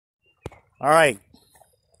All right,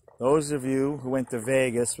 those of you who went to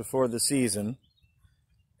Vegas before the season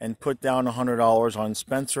and put down $100 on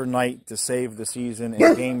Spencer Knight to save the season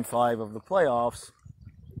in Game 5 of the playoffs,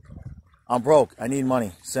 I'm broke. I need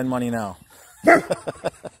money. Send money now.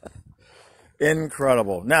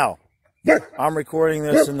 Incredible. Now, I'm recording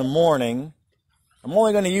this in the morning. I'm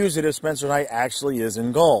only going to use it if Spencer Knight actually is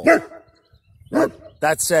in goal.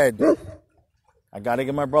 That said, I got to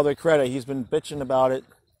give my brother credit. He's been bitching about it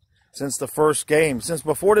since the first game. Since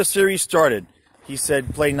before the series started, he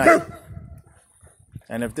said, play Knight.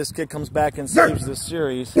 And if this kid comes back and saves this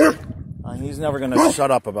series, he's never going to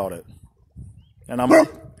shut up about it. And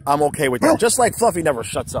I'm okay with that. Just like Fluffy never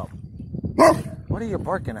shuts up. What are you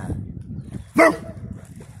barking at?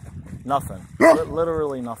 Nothing.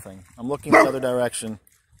 Literally nothing. I'm looking the other direction.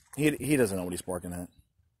 He doesn't know what he's barking at.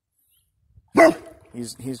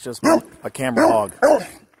 He's just a camera hog.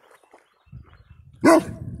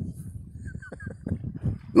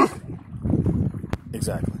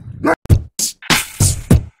 Exactly.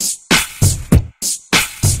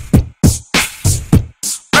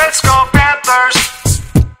 Let's go Panthers!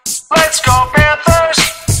 Let's go Panthers!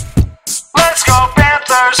 Let's go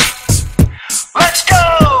Panthers! Let's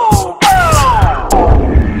go! Go!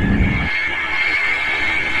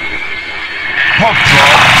 Puck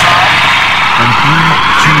drop. And 3,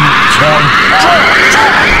 2,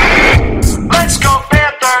 1, Let's go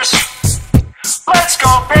Panthers! Let's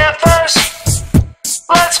go Panthers!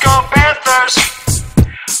 Let's go Panthers!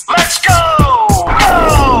 Let's go!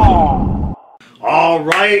 Go!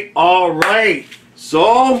 All right.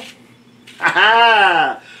 So,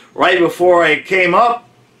 right before I came up,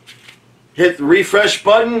 hit the refresh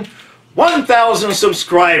button, 1,000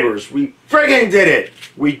 subscribers. We friggin' did it.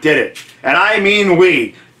 We did it. And I mean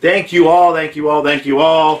we. Thank you all, thank you all, thank you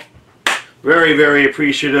all. Very, very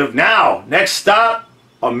appreciative. Now, next stop,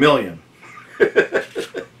 1,000,000.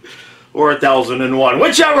 Or 1,001.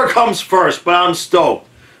 Whichever comes first, but I'm stoked.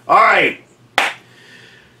 All right.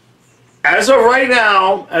 As of right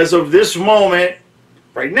now, as of this moment,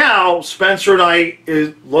 right now, Spencer Knight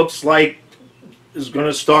looks like is going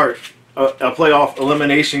to start a playoff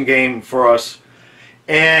elimination game for us.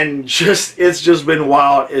 And it's just been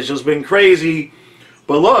wild. It's just been crazy.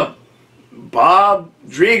 But look, Bob,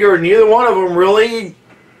 Drieger, neither one of them really,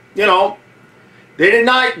 they did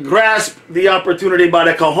not grasp the opportunity by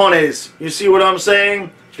the cojones. You see what I'm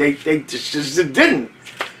saying? They just didn't.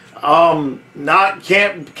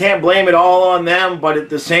 Can't blame it all on them, but at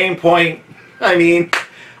the same point, I mean,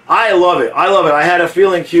 I love it. I had a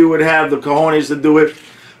feeling Q would have the cojones to do it,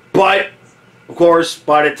 but of course,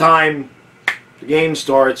 by the time the game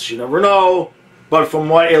starts, you never know. But from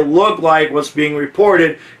what it looked like, what's being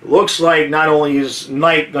reported, it looks like not only is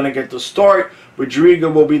Knight going to get the start, but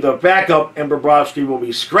Drieger will be the backup and Bobrovsky will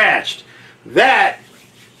be scratched. That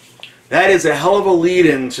is a hell of a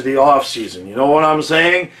lead-in to the offseason. You know what I'm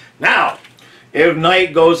saying? Now, if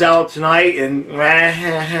Knight goes out tonight and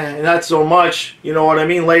not so much, you know what I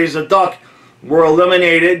mean, lays a duck, we're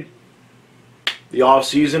eliminated. The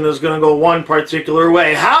offseason is going to go one particular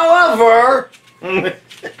way. However,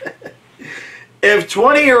 if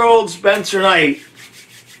 20-year-old Spencer Knight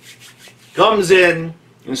comes in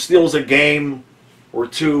and steals a game or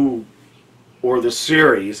two or the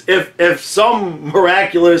series, if some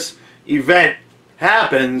miraculous event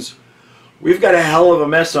happens, we've got a hell of a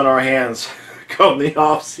mess on our hands come the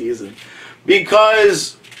off season.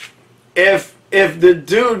 Because if the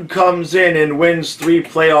dude comes in and wins 3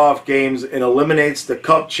 playoff games and eliminates the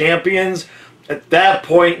Cup champions, at that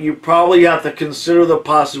point you probably have to consider the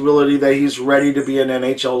possibility that he's ready to be an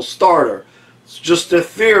NHL starter. It's just a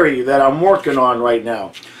theory that I'm working on right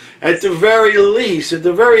now. At the very least,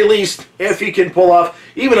 if he can pull off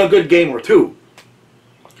even a good game or two,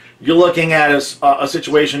 you're looking at a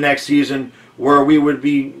situation next season where it would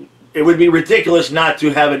be ridiculous not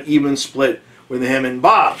to have an even split with him and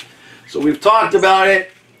Bob. So we've talked about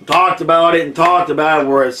it,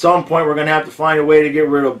 where at some point we're going to have to find a way to get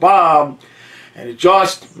rid of Bob. And it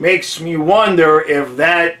just makes me wonder if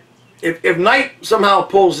Knight somehow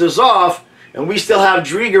pulls this off and we still have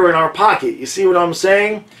Drieger in our pocket. You see what I'm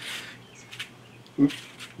saying?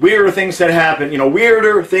 Weirder things that happen.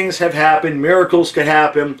 Weirder things have happened. Miracles could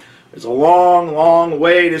happen. There's a long, long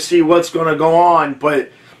way to see what's going to go on. But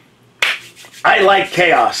I like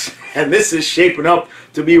chaos. And this is shaping up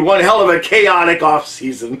to be one hell of a chaotic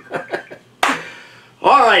offseason.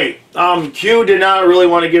 All right. Q did not really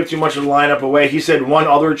want to give too much of the lineup away. He said one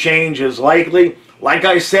other change is likely. Like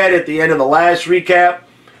I said at the end of the last recap,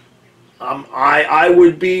 I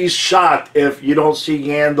would be shocked if you don't see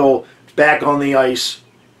Yandel back on the ice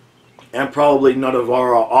and probably none of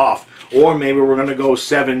our off. Or maybe we're going to go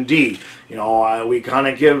 7D. You know, we kind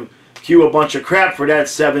of give Q a bunch of crap for that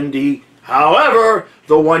 7D. However,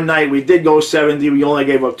 the one night we did go 7D, we only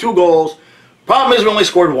gave up 2 goals. Problem is we only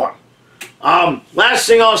scored 1. Last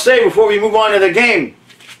thing I'll say before we move on to the game,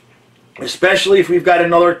 especially if we've got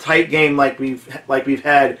another tight game like we've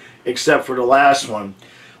had, except for the last one.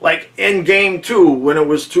 Like in game 2, when it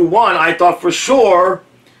was 2-1, I thought for sure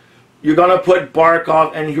you're going to put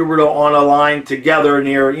Barkov and Huberdeau on a line together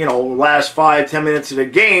near, you know, last 5-10 minutes of the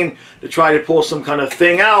game to try to pull some kind of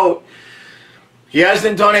thing out. He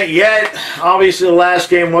hasn't done it yet. Obviously, the last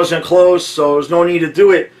game wasn't close, so there's no need to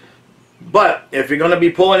do it. But if you're going to be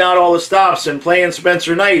pulling out all the stops and playing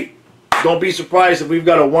Spencer Knight, don't be surprised if we've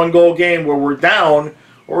got a 1-goal game where we're down,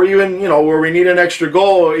 or even, you know, where we need an extra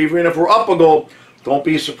goal, or even if we're up a goal. Don't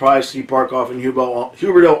be surprised to see Barkov and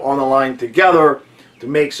Huberdeau on the line together to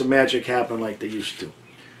make some magic happen like they used to.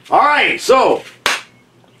 Alright, so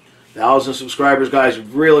 1,000 subscribers, guys.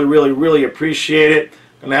 Really, really, really appreciate it.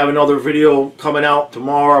 Going to have another video coming out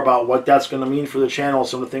tomorrow about what that's going to mean for the channel,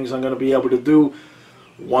 some of the things I'm going to be able to do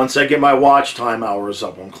once I get my watch time hours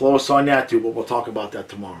up. I'm close on that too, but we'll talk about that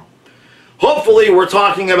tomorrow. Hopefully, we're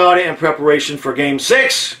talking about it in preparation for Game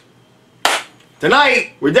 6.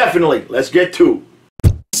 Tonight, we're definitely, let's get to.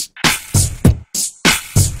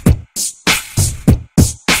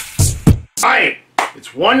 Alright, it's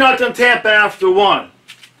 1-0 Tampa after 1.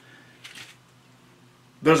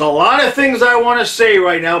 There's a lot of things I want to say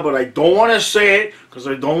right now, but I don't want to say it because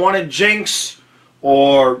I don't want to jinx,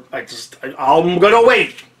 or I'm going to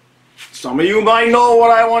wait. Some of you might know what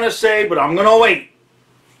I want to say, but I'm going to wait.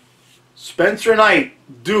 Spencer Knight,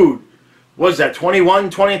 dude, was that 21,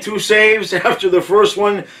 22 saves after the first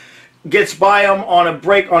one gets by him on a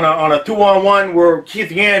break, on a 2-on-1 where Keith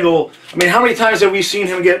Yandel, I mean, how many times have we seen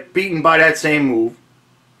him get beaten by that same move?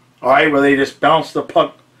 Alright, where they just bounce the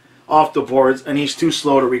puck off the boards and he's too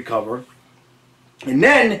slow to recover. And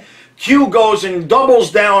then Q goes and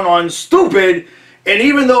doubles down on stupid, and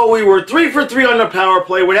even though we were 3 for 3 on the power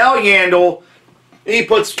play without Yandel, he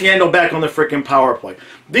puts Yandel back on the freaking power play.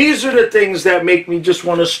 These are the things that make me just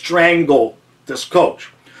want to strangle this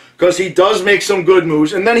coach. Because he does make some good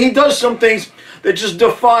moves, and then he does some things that just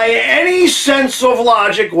defy any sense of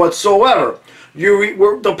logic whatsoever.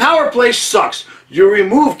 The power play sucks. You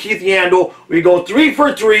remove Keith Yandel, we go 3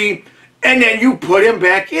 for 3, and then you put him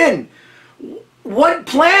back in. What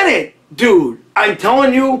planet? Dude, I'm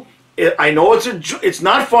telling you, I know it's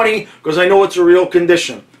not funny because I know it's a real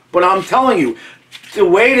condition. But I'm telling you, the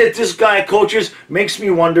way that this guy coaches makes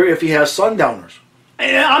me wonder if he has sundowners.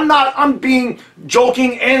 And I'm being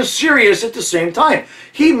joking and serious at the same time.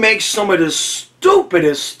 He makes some of the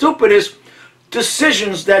stupidest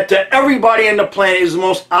decisions that to everybody on the planet is the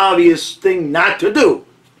most obvious thing not to do.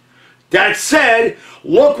 That said,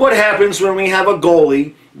 look what happens when we have a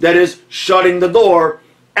goalie that is shutting the door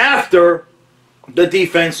after the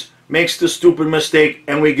defense makes the stupid mistake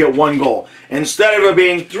and we get 1 goal. Instead of it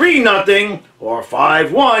being 3-0 or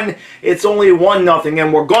 5-1, it's only 1-0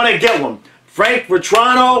 and we're going to get one. Frank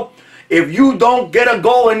Vetrano, if you don't get a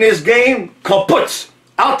goal in this game, kaputs,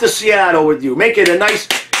 out to Seattle with you. Make it a nice,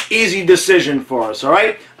 easy decision for us, all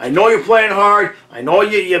right? I know you're playing hard. I know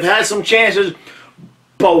you've had some chances,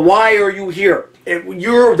 but why are you here?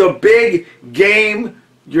 You're the big game.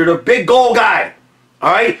 You're the big goal guy,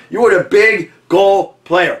 all right? You were the big goal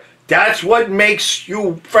player. That's what makes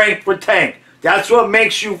you Frank for Tank. That's what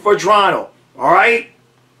makes you Vetrano, all right?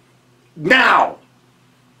 Now,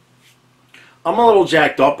 I'm a little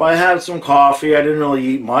jacked up. I had some coffee. I didn't really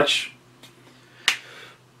eat much.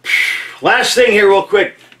 Last thing here real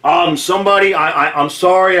quick. Somebody, I'm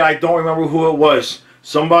sorry, I don't remember who it was.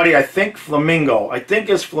 Somebody, I think Flamingo. I think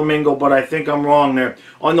it's Flamingo, but I think I'm wrong there.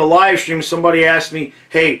 On the live stream, somebody asked me,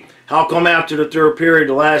 hey, how come after the 3rd period,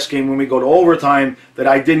 the last game, when we go to overtime, that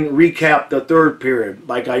I didn't recap the 3rd period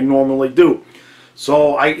like I normally do?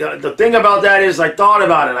 So the thing about that is I thought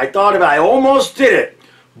about it. I almost did it,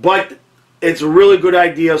 but it's a really good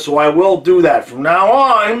idea, so I will do that. From now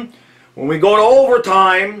on, when we go to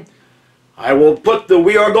overtime, I will put the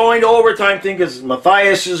 "we are going to overtime" thing because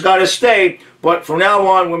Matthias has got to stay. But from now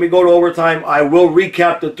on, when we go to overtime, I will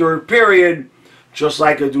recap the 3rd period just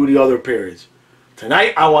like I do the other periods.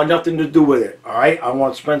 Tonight, I want nothing to do with it, all right? I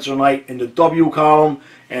want Spencer Knight in the W column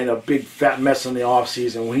and a big fat mess in the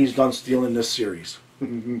offseason when he's done stealing this series.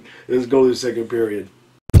 Let's go to the 2nd period.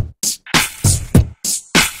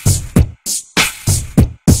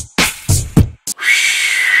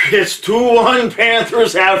 It's 2-1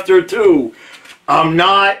 Panthers after 2. I'm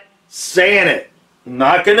not saying it. I'm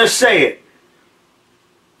not going to say it.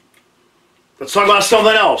 Let's talk about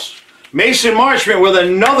something else. Mason Marchment with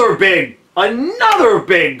another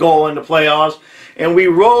big goal in the playoffs. And we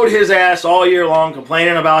rode his ass all year long,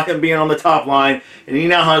 complaining about him being on the top line. And he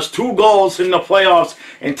now has 2 goals in the playoffs.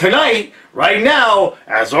 And tonight, right now,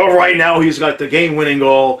 as of right now, he's got the game-winning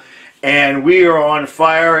goal. And we are on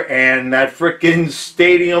fire. And that frickin'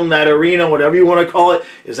 stadium, that arena, whatever you want to call it,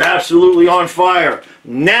 is absolutely on fire.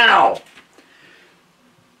 Now,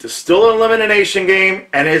 it's still an elimination game,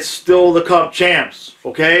 and it's still the Cup champs.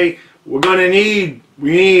 Okay? We're gonna need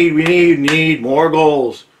more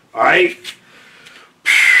goals. All right?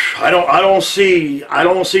 I don't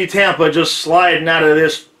see Tampa just sliding out of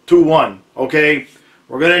this 2-1. Okay,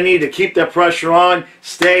 we're gonna need to keep that pressure on,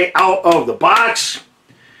 stay out of the box.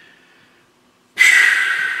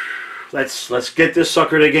 Let's get this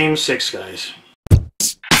sucker to Game 6, guys.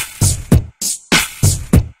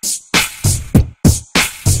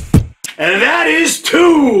 And that is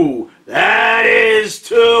 2. That is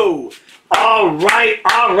 2. All right.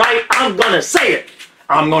 I'm gonna say it.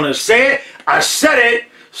 I said it.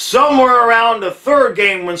 Somewhere around the 3rd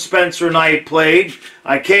game when Spencer Knight played,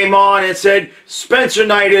 I came on and said, Spencer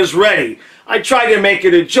Knight is ready. I tried to make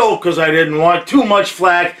it a joke because I didn't want too much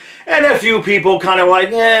flack, and a few people kind of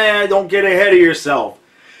like, don't get ahead of yourself.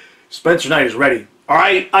 Spencer Knight is ready. All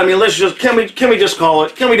right? I mean, can we just call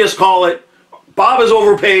it? Can we just call it? Bob is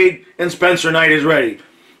overpaid, and Spencer Knight is ready.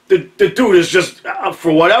 The dude is just,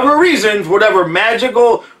 for whatever reason, for whatever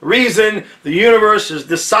magical reason, the universe has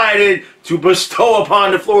decided to bestow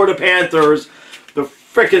upon the Florida Panthers the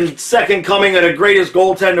frickin' second coming of the greatest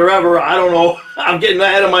goaltender ever. I don't know. I'm getting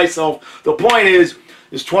ahead of myself. The point is,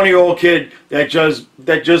 this 20-year-old kid that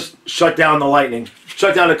just shut down the Lightning,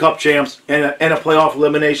 shut down the Cup champs in a playoff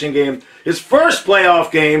elimination game. His first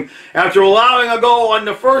playoff game after allowing a goal on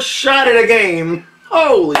the first shot of the game.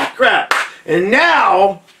 Holy crap. And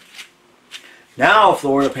now,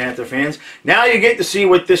 Florida Panther fans, now you get to see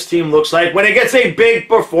what this team looks like when it gets a big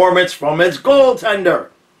performance from its goaltender.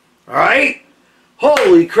 All right?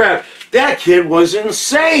 Holy crap. That kid was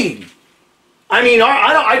insane. I mean,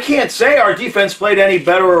 I can't say our defense played any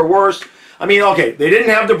better or worse. I mean, okay, they didn't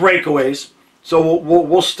have the breakaways, so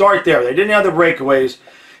we'll start there. They didn't have the breakaways.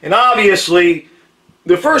 And obviously,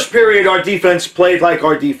 the first period, our defense played like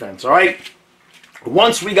our defense, all right?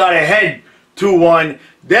 Once we got ahead 2-1,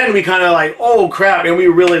 then we kind of like, oh crap, and we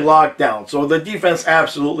really locked down. So the defense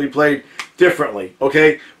absolutely played differently,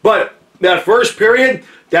 okay? But that first period,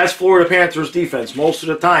 that's Florida Panthers defense most of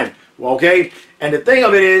the time, okay? And the thing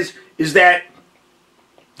of it is that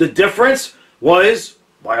the difference was,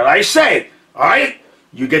 what did I say? All right,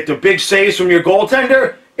 you get the big saves from your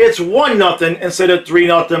goaltender, it's 1-0 instead of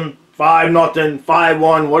 3-0, 5-0,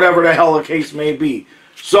 5-1, whatever the hell the case may be.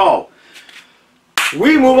 So,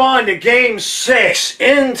 we move on to Game 6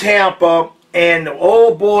 in Tampa, and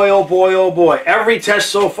oh boy, oh boy, oh boy. Every test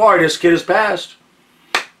so far, this kid has passed.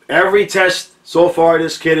 Every test so far,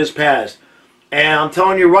 this kid has passed. And I'm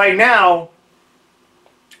telling you right now,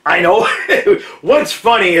 I know what's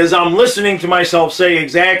funny is I'm listening to myself say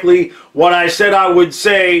exactly what I said I would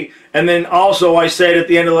say, and then also I said at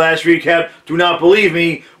the end of the last recap, do not believe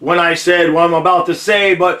me when I said what I'm about to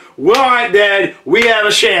say, but we aren't dead, we have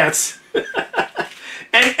a chance.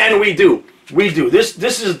 And we do.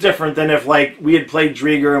 This is different than if like we had played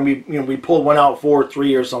Drieger and we pulled one out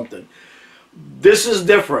 4-3 or something. This is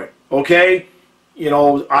different, okay? You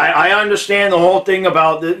know, I understand the whole thing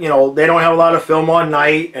about the, they don't have a lot of film on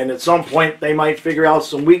Knight, and at some point they might figure out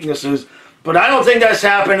some weaknesses, but I don't think that's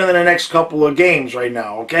happening in the next couple of games right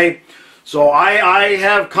now, okay? So I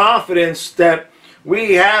have confidence that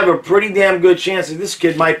we have a pretty damn good chance that this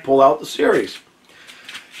kid might pull out the series.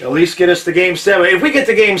 At least get us to Game 7. If we get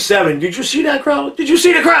to Game 7, did you see that crowd? Did you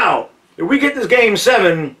see the crowd? If we get this Game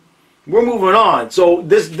 7, we're moving on. So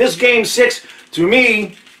this Game 6, to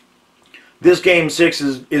me, this Game 6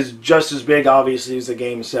 is just as big, obviously, as the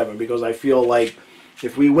Game 7, because I feel like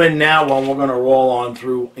if we win that one, we're going to roll on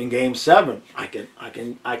through in Game 7. I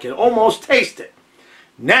can almost taste it.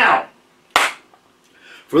 Now,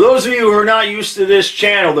 for those of you who are not used to this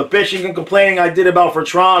channel, the bitching and complaining I did about for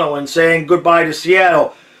Toronto and saying goodbye to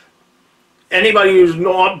Seattle, anybody who's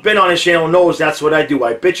been on this channel knows that's what I do.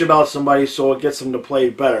 I bitch about somebody so it gets them to play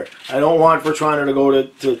better. I don't want for Toronto to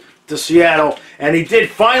go to Seattle, and he did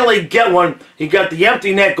finally get one. He got the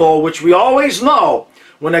empty net goal, which we always know.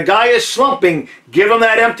 When a guy is slumping, give him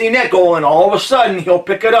that empty net goal, and all of a sudden, he'll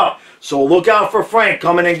pick it up. So look out for Frank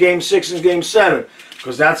coming in Game 6 and Game 7,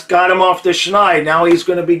 because that's got him off the schneid. Now he's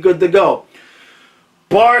going to be good to go.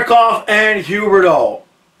 Barkov and Huberdeau.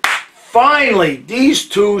 Finally, these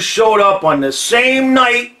two showed up on the same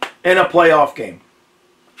night in a playoff game.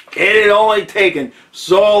 It had only taken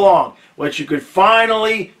so long. but you could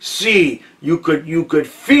finally see, you could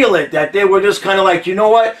feel it, that they were just kind of like, you know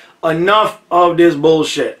what? Enough of this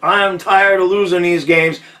bullshit. I am tired of losing these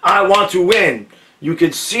games. I want to win. You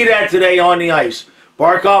could see that today on the ice.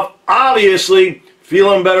 Barkov obviously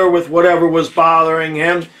feeling better with whatever was bothering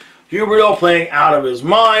him. Huberdeau playing out of his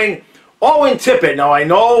mind. Owen Tippett. Now I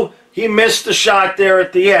know he missed the shot there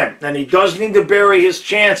at the end, and he does need to bury his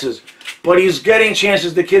chances, but he's getting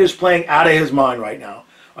chances. The kid is playing out of his mind right now.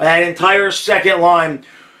 That entire second line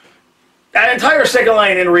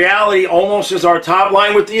in reality almost is our top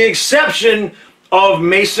line, with the exception of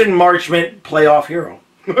Mason Marchment, playoff hero.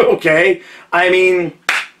 Okay? I mean,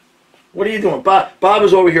 what are you doing? Bob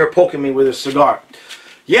is over here poking me with his cigar.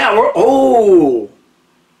 Yeah,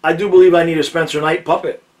 I do believe I need a Spencer Knight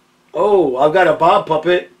puppet. Oh, I've got a Bob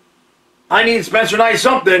puppet. I need Spencer Knight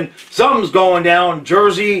something. Something's going down.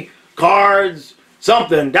 Jersey, cards,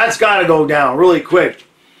 something. That's got to go down really quick.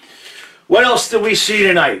 What else did we see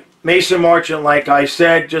tonight? Mason Marchant, like I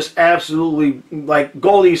said, just absolutely, like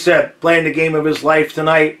Goldie said, playing the game of his life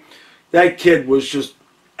tonight. That kid was just,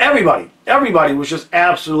 everybody was just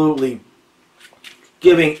absolutely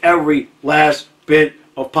giving every last bit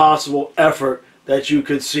of possible effort that you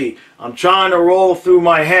could see. I'm trying to roll through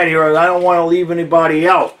my head here. I don't want to leave anybody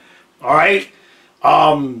out. All right?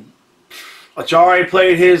 Achari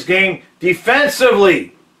played his game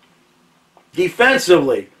defensively.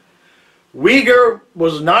 Uyghur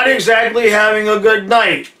was not exactly having a good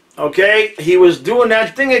night, okay? He was doing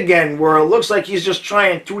that thing again where it looks like he's just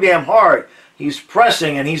trying too damn hard. He's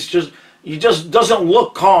pressing, and he just doesn't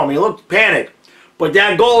look calm. He looked panicked. But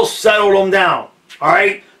that goal settled him down, all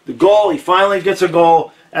right? The goal, he finally gets a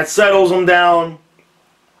goal. That settles him down.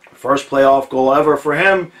 First playoff goal ever for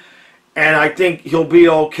him, and I think he'll be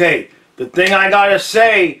okay. The thing I got to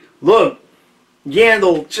say, look,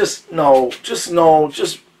 Yandel,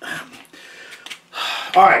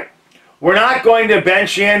 all right, we're not going to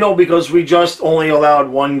bench Yandel because we just only allowed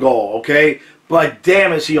one goal, okay? But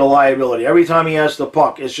damn, is he a liability. Every time he has the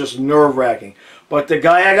puck, it's just nerve-wracking. But the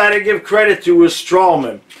guy I got to give credit to is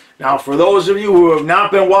Stralman. Now, for those of you who have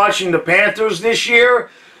not been watching the Panthers this year,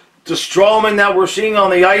 the Stralman that we're seeing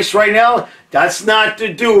on the ice right now, that's not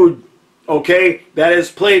the dude, okay, that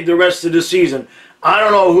has played the rest of the season. I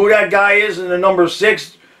don't know who that guy is in the number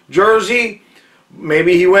 6 jersey.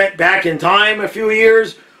 Maybe he went back in time a few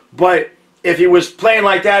years, but if he was playing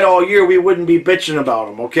like that all year, we wouldn't be bitching about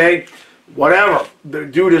him, okay? Whatever. The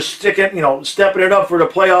dude is stepping it up for the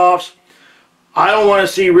playoffs. I don't want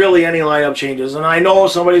to see really any lineup changes. And I know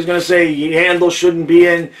somebody's going to say Handel shouldn't be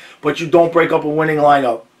in, but you don't break up a winning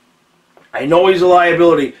lineup. I know he's a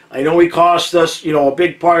liability. I know he cost us, a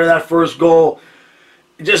big part of that first goal.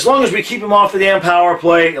 As long as we keep him off the damn power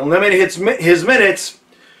play and limit his minutes,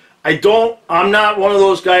 I'm not one of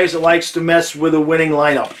those guys that likes to mess with a winning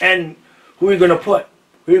lineup. And who are you going to put?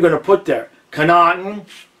 Who are you going to put there? Connaughton?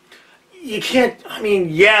 You can't,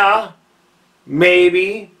 yeah,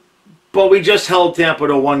 maybe, but we just held Tampa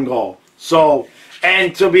to 1 goal. So,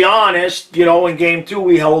 and to be honest, in Game 2,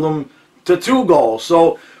 we held them to 2 goals.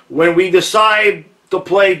 So, when we decide to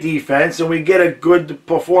play defense and we get a good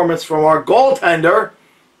performance from our goaltender,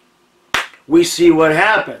 we see what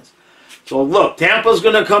happens. So look, Tampa's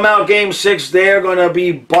going to come out Game 6. They're going to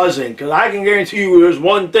be buzzing. Because I can guarantee you there's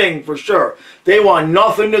one thing for sure. They want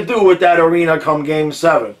nothing to do with that arena come Game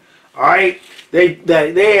 7. All right? They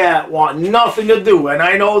want nothing to do. And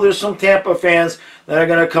I know there's some Tampa fans that are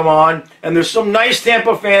going to come on. And there's some nice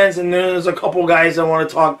Tampa fans. And there's a couple guys that want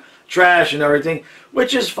to talk trash and everything.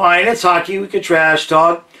 Which is fine. It's hockey. We could trash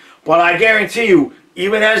talk. But I guarantee you,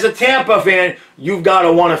 even as a Tampa fan, you've got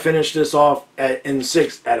to want to finish this off in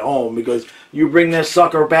 6 at home, because you bring this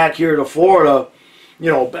sucker back here to Florida,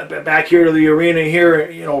 back here to the arena here,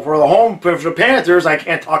 for the home, for the Panthers. I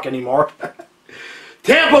can't talk anymore.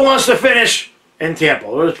 Tampa wants to finish in Tampa.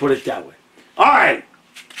 Let's put it that way. All right.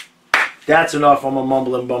 That's enough. I'm a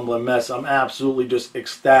bumbling mess. I'm absolutely just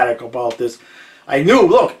ecstatic about this. I knew,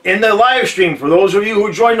 look, in the live stream, for those of you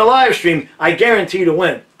who joined the live stream, I guarantee to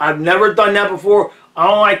win. I've never done that before. I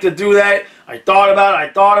don't like to do that. I thought about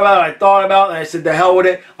it, and I said, the hell with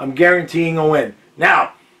it. I'm guaranteeing a win.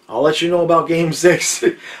 Now, I'll let you know about Game 6.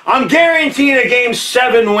 I'm guaranteeing a Game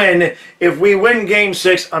 7 win. If we win Game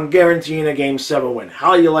 6, I'm guaranteeing a Game 7 win.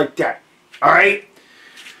 How do you like that? All right?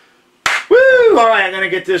 Woo! All right, I'm going to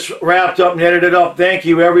get this wrapped up and edited up. Thank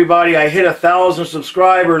you, everybody. I hit 1,000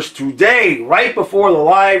 subscribers today, right before the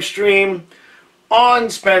live stream, on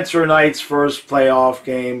Spencer Knight's first playoff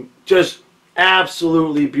game. Just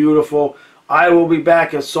absolutely beautiful. I will be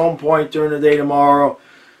back at some point during the day tomorrow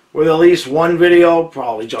with at least one video,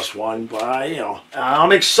 probably just one, but you know,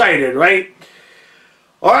 I'm excited, right?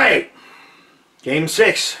 All right, Game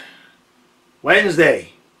 6, Wednesday.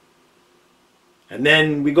 And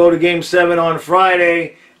then we go to Game 7 on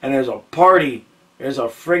Friday, and there's a party. There's a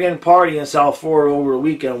friggin' party in South Florida over the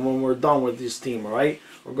weekend when we're done with this team, all right?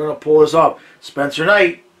 We're going to pull this up. Spencer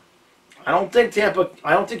Knight, I don't think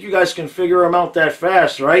you guys can figure him out that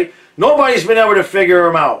fast, right? Nobody's been able to figure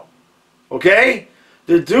him out, okay?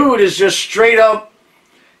 The dude is just straight up,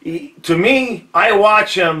 to me, I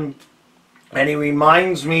watch him, and he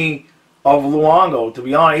reminds me of Luongo, to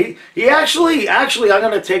be honest. He actually, I'm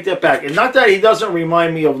going to take that back. And not that he doesn't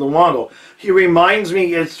remind me of Luongo. He reminds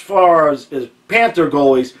me, as far as Panther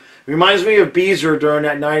goalies, reminds me of Beezer during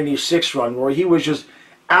that 96 run, where he was just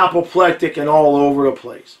apoplectic and all over the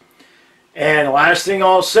place. And the last thing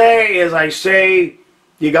I'll say is I say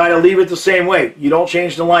you got to leave it the same way. You don't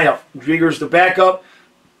change the lineup. Drieger's the backup.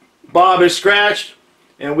 Bob is scratched.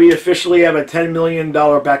 And we officially have a $10 million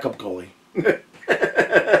backup goalie.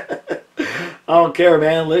 I don't care,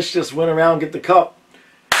 man. Let's just win around and get the cup.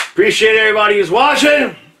 Appreciate everybody who's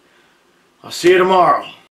watching. I'll see you tomorrow.